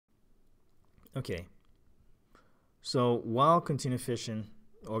Okay, so while continue fishing,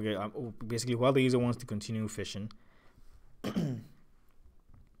 okay, basically while the user wants to continue fishing,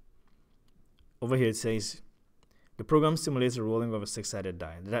 over here it says the program simulates the rolling of a six-sided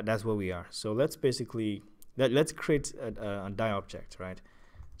die. That's where we are. So let's basically let's create a die object, right?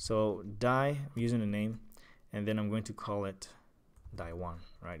 So die, using the name, and then I'm going to call it die1,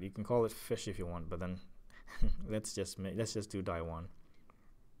 right? You can call it fish if you want, but then let's just do die1.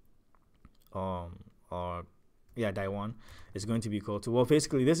 Or yeah, die1 is going to be equal to, well,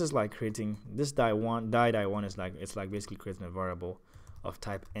 basically this is like creating this die1 is like, it's like basically creating a variable of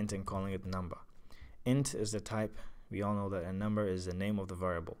type int and calling it number. Int is the type. We all know that a number is the name of the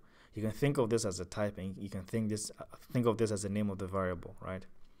variable. You can think of this as a type, and you can think of this as the name of the variable, right?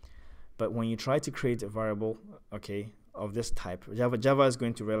 But when you try to create a variable, okay, of this type, Java is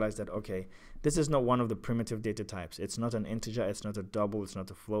going to realize that, okay, this is not one of the primitive data types. It's not an integer, it's not a double, it's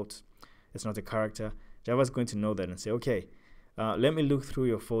not a float, it's not a character. Java is going to know that and say, okay, let me look through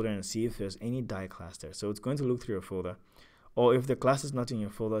your folder and see if there's any die class there. So it's going to look through your folder, or if the class is not in your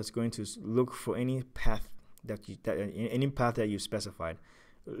folder, it's going to look for any path any path that you specified.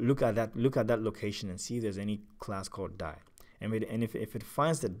 Look at that location and see if there's any class called die. And if it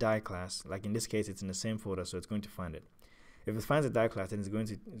finds the die class, like in this case, it's in the same folder, so it's going to find it. If it finds a die class, then it's going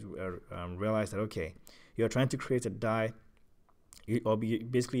to realize that, okay, you're trying to create a die,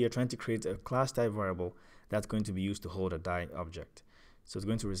 basically you're trying to create a class type variable that's going to be used to hold a die object. So it's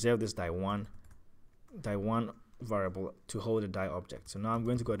going to reserve this die1 variable to hold a die object. So now I'm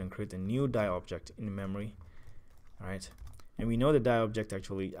going to go ahead and create a new die object in memory, all right? And we know the die object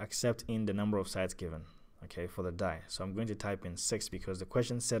actually accepts in the number of sides given, okay, for the die. So I'm going to type in 6 because the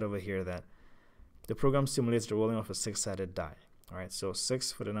question said over here that the program simulates the rolling of a six-sided die. All right, so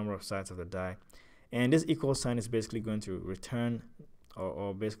 6 for the number of sides of the die, and this equal sign is basically going to return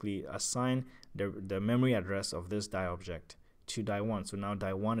or basically assign the memory address of this die object to die1. So now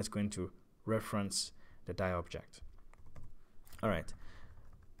die1 is going to reference the die object. All right,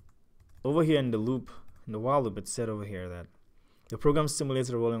 over here in the loop, in the while loop, it said over here that the program simulates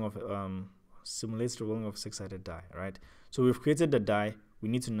the rolling of a six-sided die. Right, so we've created the die. We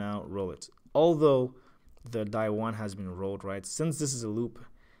need to now roll it. Although the die1 has been rolled, right? Since this is a loop,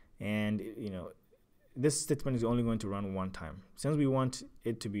 and this statement is only going to run one time. Since we want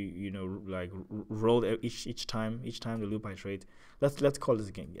it to be like rolled each time the loop iterate, let's call this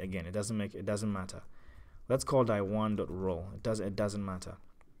again. It doesn't matter. Let's call die1.roll. It doesn't matter.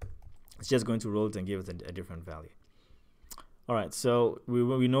 It's just going to roll it and give it a different value. All right, so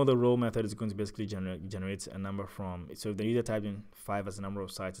we know the roll method is going to basically generate a number from, so if the user typed in 5 as the number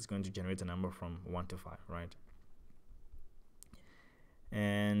of sites, it's going to generate a number from 1 to 5, right?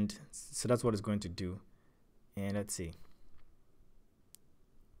 And so that's what it's going to do. And let's see.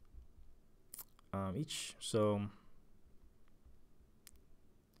 So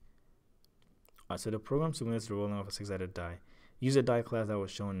the program simulates the rolling of a six-sided die. Use a die class that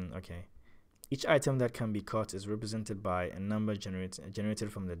was shown. Okay. Each item that can be caught is represented by a number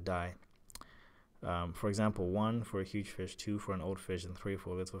generated from the die. For example, 1 for a huge fish, 2 for an old fish, and 3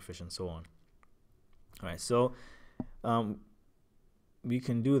 for a little fish, and so on. All right, so we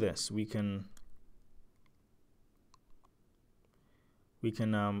can do this. We can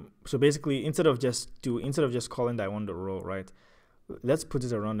so basically instead of just calling die1.roll, right? Let's put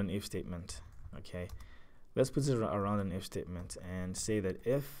it around an if statement. Okay, let's put it around an if statement and say that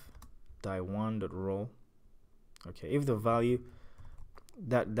if die1.roll, okay, if the value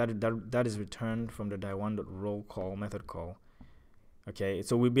that is returned from the die1.roll call method call, okay,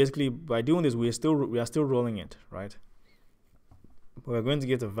 so we basically, by doing this, we are still rolling it, right? We're going to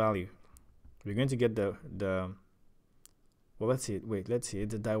get a value. We're going to get the well, let's see. Let's see.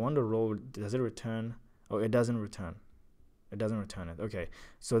 The die1.roll, does it return? Oh, it doesn't return. It doesn't return it. Okay,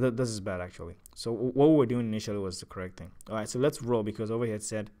 so this is bad actually. So what we were doing initially was the correct thing. All right, so let's roll, because over here it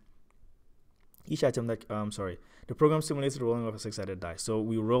said each item that the program simulates the rolling of a six-sided die. So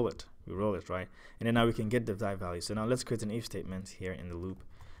we roll it, right? And then now we can get the die value. So now let's create an if statement here in the loop.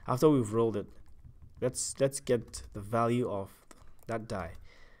 After we've rolled it, let's get the value of that die.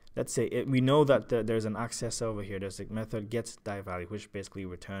 Let's say we know that there's an accessor over here. There's a method get die value, which basically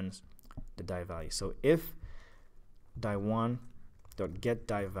returns the die value. So if die1.get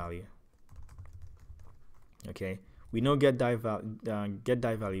die value, okay, we know get die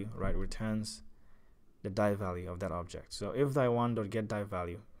value, right, returns the die value of that object. So if die1.get die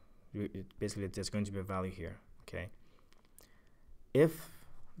value, basically there's going to be a value here. Okay, if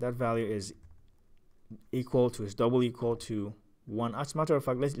that value is double equal to 1, as a matter of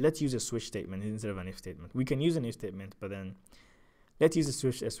fact, let's use a switch statement instead of an if statement. We can use an if statement, but then let's use a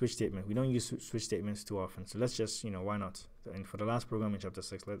switch statement. We don't use switch statements too often, so let's just, why not? And for the last program in chapter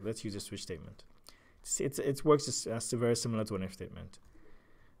 6, let's use a switch statement. It works as very similar to an if statement.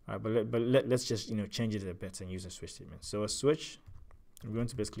 All right, but let's just change it a bit and use a switch statement. So a switch, I'm going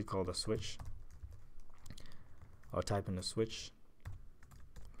to basically call the switch, or type in the switch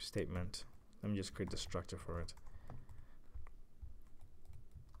statement. Let me just create the structure for it.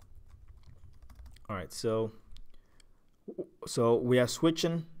 All right, so we are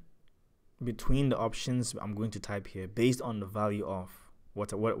switching between the options I'm going to type here based on the value of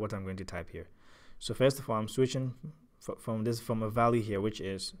what I'm going to type here. So first of all, I'm switching from a value here, which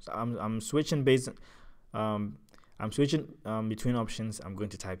is, so I'm switching based I'm switching between options I'm going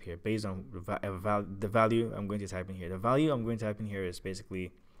to type here based on the value I'm going to type in here. The value I'm going to type in here is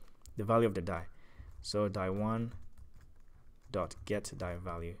basically the value of the die. So die1 dot get die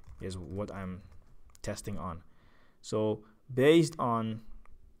value is what I'm testing on. So based on,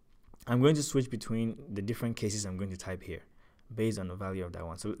 I'm going to switch between the different cases I'm going to type here based on the value of that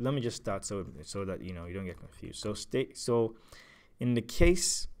one. So let me just start so that you don't get confused. So in the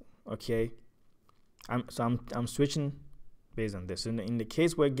case, okay, I'm switching based on this. In the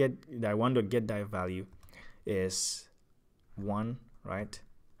case where die1.get die value is 1, right?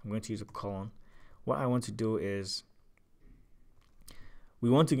 I'm going to use a colon. What I want to do is we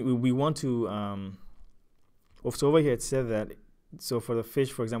want to so over here it said that, so for the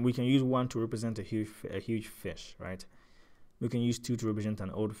fish, for example, we can use 1 to represent a huge fish, right? We can use 2 to represent an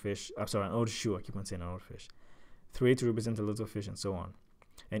old fish. I'm sorry, an old shoe. I keep on saying an old fish. 3 to represent a little fish, and so on.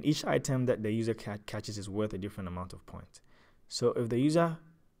 And each item that the user catches is worth a different amount of points. So if the user,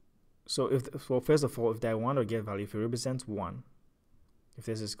 first of all, if die1.get value, if it represents 1, if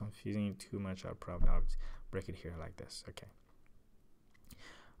this is confusing you too much, I'll break it here like this. Okay.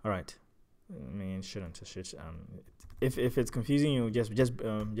 All right. I mean, it shouldn't. If it's confusing you, just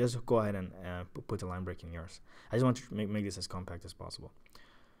go ahead and put a line break in yours. I just want to make this as compact as possible.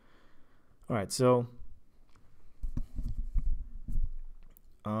 All right, so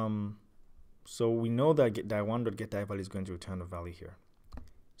we know that die1.get die value is going to return the value here.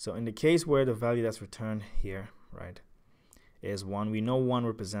 So in the case where the value that's returned here, right, is 1, we know 1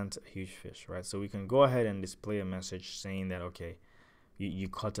 represents a huge fish, right? So we can go ahead and display a message saying that, okay, you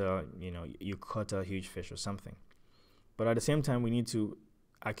caught a huge fish or something. But at the same time, we need to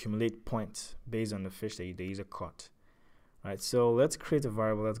accumulate points based on the fish that the user caught, right? So let's create a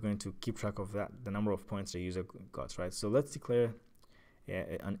variable that's going to keep track of that, the number of points the user got, right? So let's declare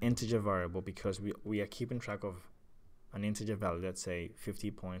an integer variable, because we are keeping track of an integer value. Let's say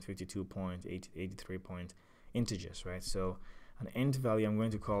 50 points, 52 points, 83 points, integers, right? So an int value, I'm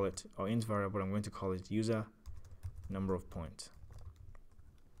going to call it, or int variable, I'm going to call it user number of points.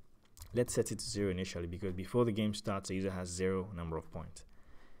 Let's set it to 0 initially, because before the game starts, the user has 0 number of points.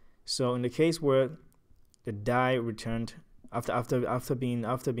 So in the case where the die returned after being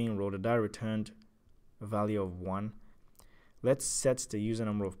rolled, the die returned a value of 1. Let's set the user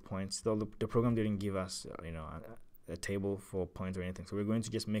number of points. Though the program didn't give us a table for points or anything, so we're going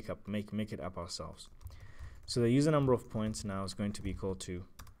to just make it up ourselves. So the user number of points now is going to be equal to,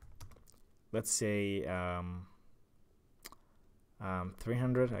 let's say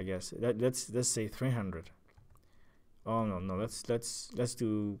 300, I guess. Let's say 300. Oh no, let's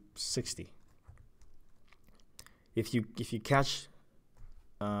do 60. If you catch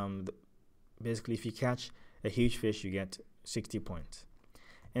basically if you catch a huge fish, you get 60 points.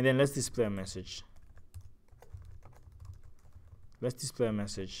 And then let's display a message. Let's display a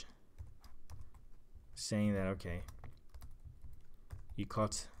message saying that, okay, you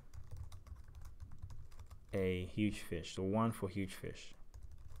caught a huge fish. So 1 for huge fish.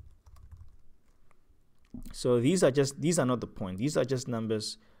 So these are not the point. These are just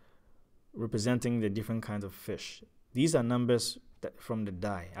numbers representing the different kinds of fish. These are numbers from the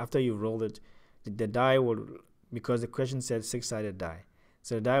die. After you rolled it, the die will, because the question said 6-sided die,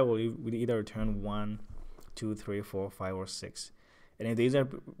 so the die will either return 1, 2, 3, 4, 5, or 6. And if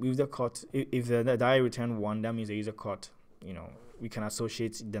the die return 1, that means the user caught. We can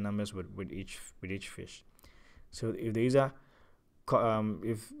associate the numbers with each fish. So if the user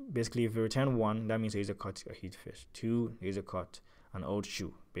if it return 1, that means the user caught a huge fish. 2, the user caught an old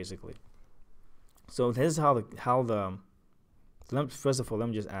shoe, basically. So this is first of all, let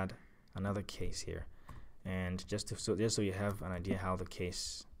me just add another case here, and just so you have an idea how the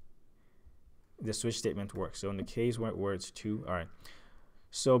switch statement works. So in the case where it's 2, all right.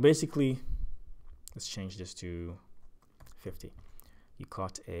 So basically, let's change this to 50. You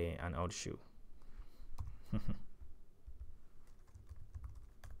caught an old shoe.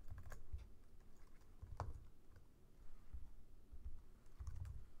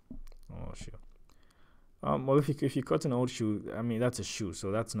 old shoe. Well, if you caught an old shoe, I mean that's a shoe,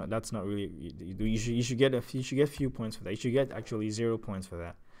 so that's not really. You should get few points for that. You should get actually 0 points for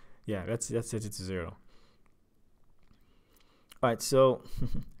that. Yeah, let's set it to 0. All right, so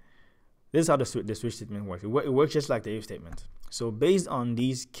this is how the switch statement works. It works just like the if statement. So based on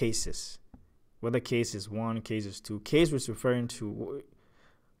these cases, whether case is 1, case is 2, case was referring to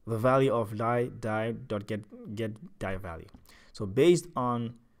the value of die dot get die value. So based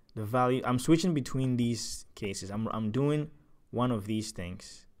on the value, I'm switching between these cases. I'm doing one of these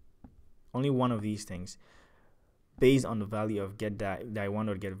things, only one of these things, based on the value of get die 1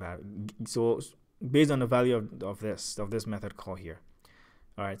 or get value. So based on the value of this method call here.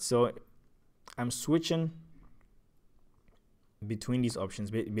 All right, so I'm switching between these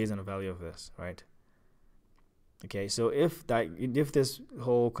options based on the value of this, right? Okay, so if this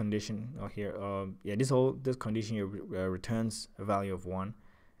whole condition here, this condition here returns a value of 1,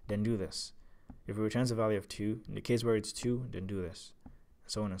 then do this. If it returns a value of 2, in the case where it's 2, then do this,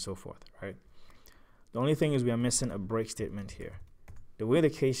 so on and so forth, right? The only thing is we are missing a break statement here. The way the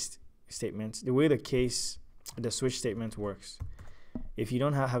switch statement works, if you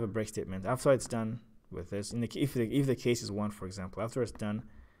don't have a break statement after it's done with this, if the case is 1, for example, after it's done,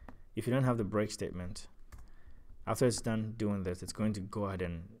 if you don't have the break statement, after it's done doing this, it's going to go ahead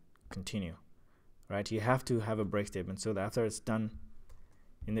and continue, right? You have to have a break statement so that after it's done,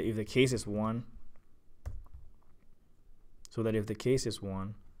 if the case is 1, so that if the case is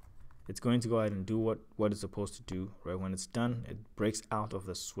 1, it's going to go ahead and do what it's supposed to do, right? When it's done, it breaks out of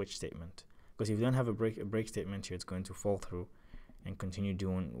the switch statement. Because if you don't have a break statement here, it's going to fall through and continue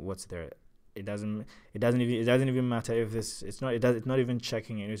doing what's there. It doesn't even matter if this. It's not even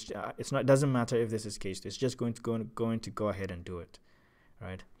checking it. It doesn't matter if this is case. It's just going to go ahead and do it,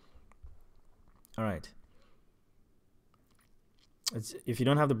 right? All right. If you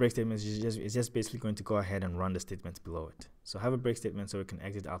don't have the break statement, it's just basically going to go ahead and run the statements below it. So have a break statement so it can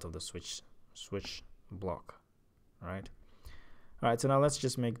exit out of the switch block. All right. All right. So now let's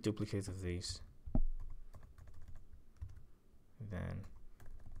just make duplicates of these. Then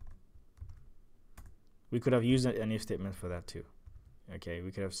we could have used an if statement for that too. Okay,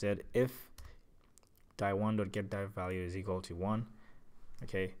 we could have said if die1 dot get die value is equal to 1.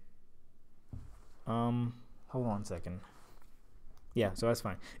 Okay. Hold on one second. Yeah, so that's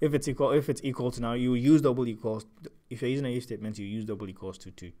fine. If it's equal to, now you use double equals. If you're using an if statement, you use double equals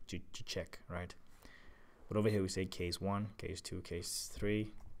to check, right? But over here we say case 1, case 2, case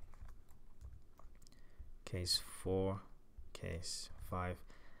 3, case 4, case 5.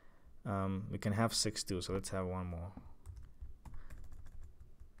 We can have 6 too, so let's have one more.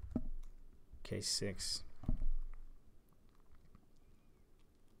 Case 6.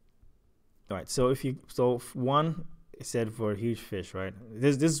 All right, so one said for a huge fish, right?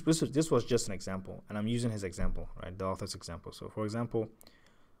 This was just an example, and I'm using his example, right? The author's example. So for example,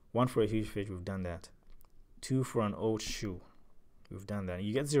 1 for a huge fish, we've done that. 2 for an old shoe, we've done that.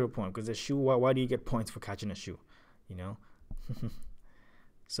 You get 0 points because the shoe. Why do you get points for catching a shoe? You know.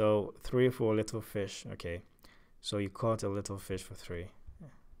 So 3 for a little fish. Okay, so you caught a little fish for 3.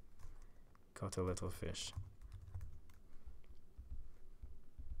 Caught a little fish.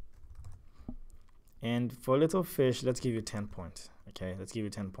 And for little fish, let's give you 10 points. Okay, let's give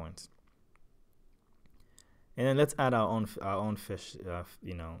you 10 points. And then let's add our own fish.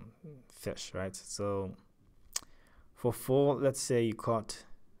 Fish, right? So for 4, let's say you caught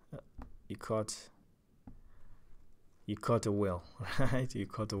a whale, right? You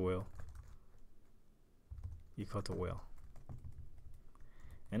caught a whale.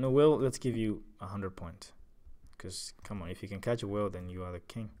 And a whale, let's give you 100 points. Because come on, if you can catch a whale, then you are the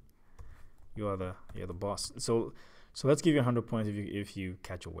king. You're the boss. So let's give you 100 points if you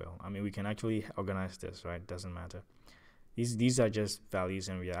catch a whale. I mean, we can actually organize this, right? Doesn't matter. These are just values,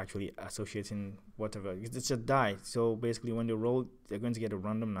 and we are actually associating whatever. It's a die. So basically, when they roll, they're going to get a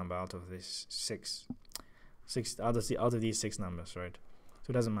random number out of this six out of these 6 numbers, right?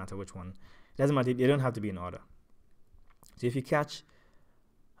 So it doesn't matter which one. It doesn't matter. They don't have to be in order. So if you catch,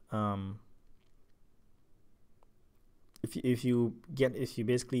 if you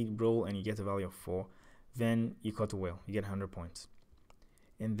basically roll and you get a value of 4, then you caught a whale. You get 100 points.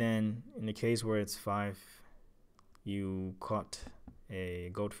 And then in the case where it's 5, you caught a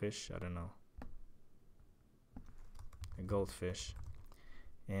goldfish. I don't know, a goldfish,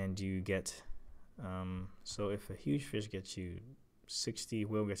 and you get. So if a huge fish gets you 60,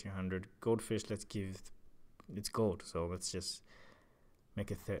 whale gets you 100. Goldfish, let's give it's gold. So let's just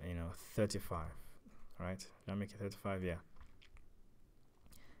make it 35. Right? Did I make it 35? Yeah.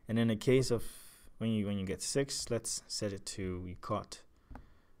 And in the case of when you get 6, let's set it to you caught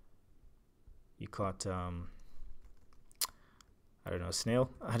caught I don't know, a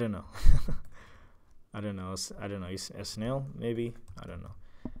snail. I don't know. I don't know. I don't know. A snail, maybe. I don't know.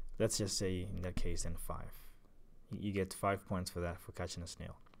 Let's just say in that case, then 5. You get 5 points for that, for catching a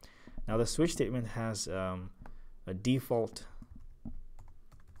snail. Now the switch statement has a default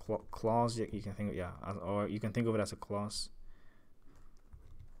clause. You can think, yeah, or you can think of it as a clause.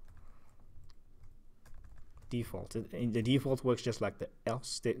 Default. The default works just like the else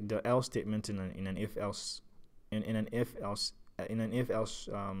statement in an if else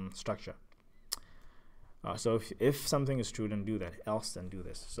structure. So if something is true, then do that. Else, then do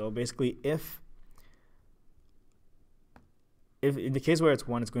this. So basically, if in the case where it's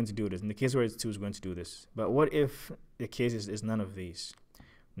 1, it's going to do this. In the case where it's 2, it's going to do this. But what if the case is none of these?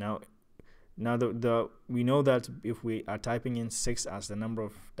 Now we know that if we are typing in 6 as the number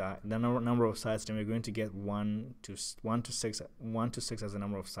of number of sides, then we're going to get 1 to 6 as the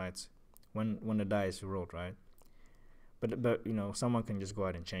number of sides when the die is rolled, right? But you know, someone can just go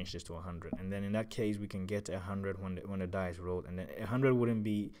ahead and change this to 100, and then in that case we can get 100 when the die is rolled, and then 100 wouldn't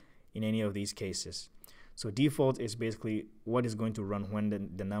be in any of these cases. So default is basically what is going to run when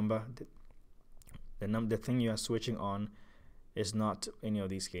the thing you are switching on is not any of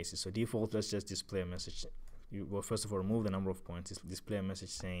these cases. So default, let's just display a message. You will first of all remove the number of points. Display a message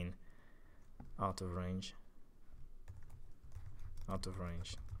saying out of range.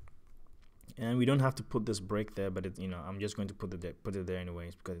 And we don't have to put this break there, but I'm just going to put it there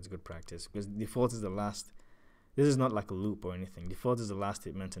anyways because it's good practice. Because default is the last. This is not like a loop or anything. Default is the last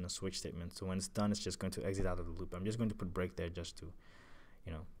statement in a switch statement. So when it's done, it's just going to exit out of the loop. I'm just going to put break there just to,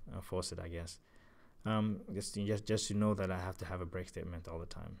 force it, I guess. Just to know that I have to have a break statement all the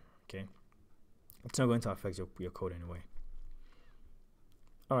time. Okay, it's not going to affect your code anyway.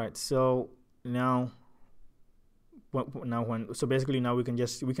 All right, so now so basically now we can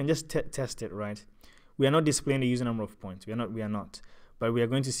just test it, right? We are not displaying the user number of points. We are not, but we are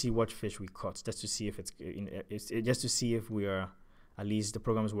going to see what fish we caught, just to see if just to see if we are, at least the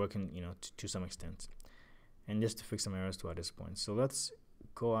program is working, to some extent, and just to fix some errors at this point. So let's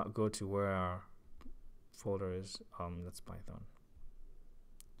go to where our folder is. That's Python.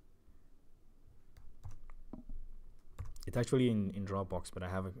 It's actually in Dropbox, but I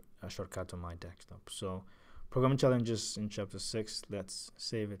have a shortcut on my desktop. So programming challenges in chapter 6. Let's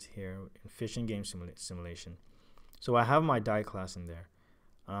save it here in fishing game simulation. So I have my die class in there.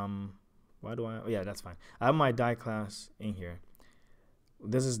 Why do I? Oh, yeah, that's fine. I have my die class in here.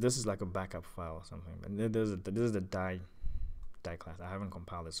 This is like a backup file or something. But this is the die class. I haven't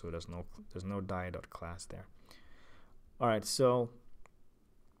compiled it, so there's no die.class there. All right, so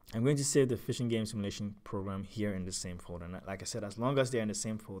I'm going to save the fishing game simulation program here in the same folder. And like I said, as long as they're in the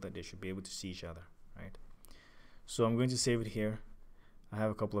same folder, they should be able to see each other, right? So I'm going to save it here. I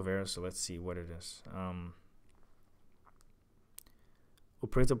have a couple of errors, so let's see what it is.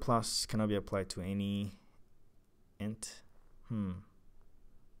 Operator plus cannot be applied to any int.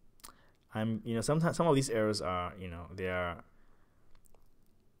 Sometimes some of these errors are,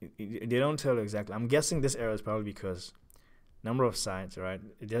 they don't tell you exactly. I'm guessing this error is probably because number of sides, right?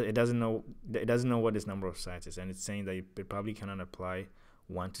 It doesn't know what this number of sides is, and it's saying that it probably cannot apply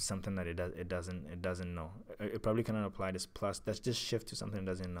 1 to something that it doesn't know. It probably cannot apply this plus. That's just shift to something it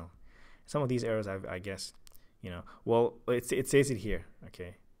doesn't know. Some of these errors, I guess, well, it says it here,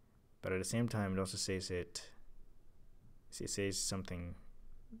 okay, but at the same time, it also says it says something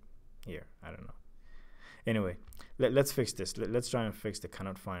here. I don't know. Anyway, let's fix this. Let's try and fix the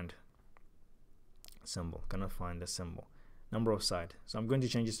cannot find symbol. Cannot find the symbol. Number of side. So I'm going to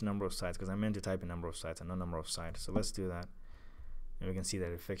change this to number of sides because I meant to type in number of sides and not number of side. So let's do that. And we can see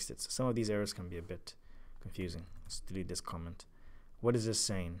that it fixed it. So some of these errors can be a bit confusing. Let's delete this comment. What is this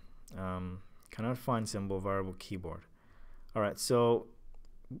saying? Cannot find symbol variable keyboard. All right, so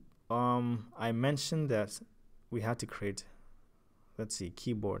I mentioned that we had to create, let's see,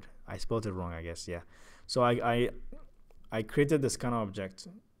 keyboard. I spelled it wrong, I guess. Yeah. So I created this kind of object.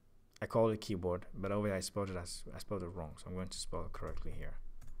 I called it keyboard, but over here I spelled it wrong. So I'm going to spell it correctly here.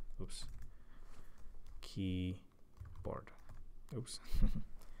 Oops. Keyboard. Oops.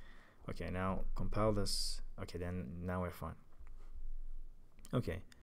 Okay, now compile this. Okay, then now we're fine. Okay,